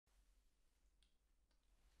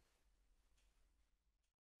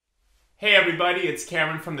Hey everybody, it's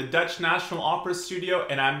Cameron from the Dutch National Opera Studio,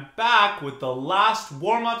 and I'm back with the last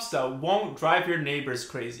warm-ups that won't drive your neighbors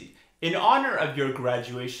crazy. In honor of your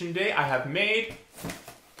graduation day, I have made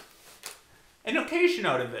an occasion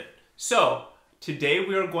out of it. So, today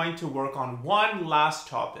we are going to work on one last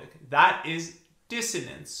topic. That is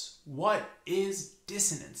dissonance. What is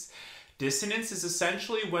dissonance? Dissonance is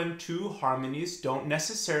essentially when two harmonies don't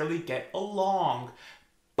necessarily get along,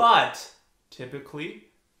 but typically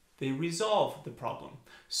they resolve the problem.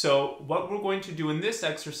 So what we're going to do in this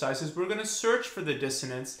exercise is we're going to search for the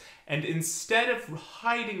dissonance, and instead of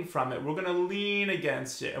hiding from it, we're going to lean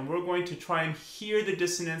against it, and we're going to try and hear the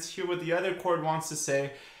dissonance, hear what the other chord wants to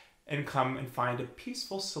say, and come and find a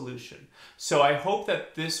peaceful solution. So I hope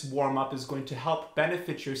that this warm-up is going to help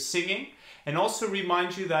benefit your singing, and also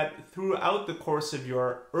remind you that throughout the course of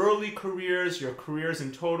your early careers, your careers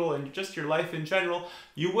in total, and just your life in general,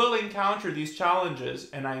 you will encounter these challenges,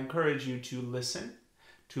 and I encourage you to listen,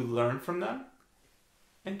 to learn from them,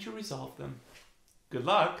 and to resolve them. Good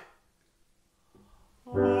luck!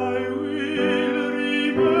 I will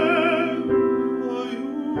remember you.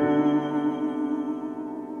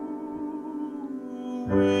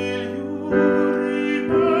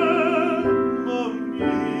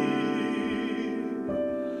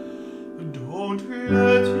 Don't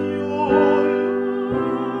let your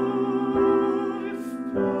life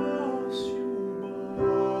pass you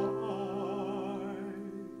by.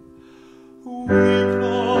 Weep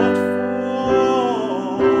not for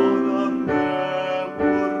the memories.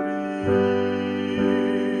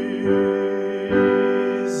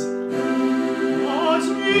 As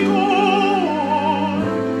we go on,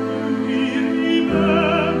 we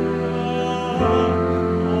remember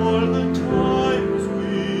all the times we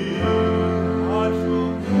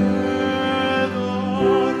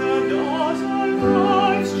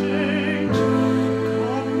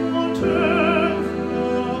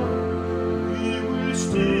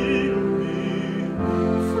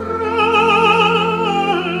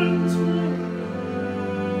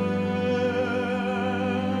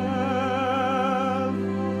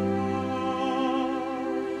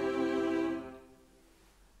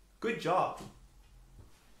Good job.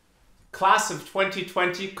 Class of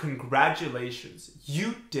 2020, congratulations.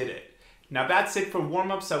 You did it. Now that's it for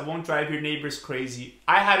warm-ups that won't drive your neighbors crazy.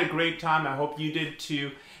 I had a great time. I hope you did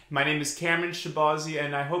too. My name is Cameron Shahbazi,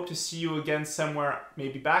 and I hope to see you again somewhere,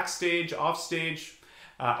 maybe backstage, off stage,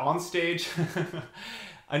 on stage.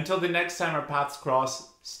 Until the next time our paths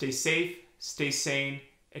cross, stay safe, stay sane,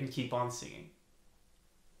 and keep on singing.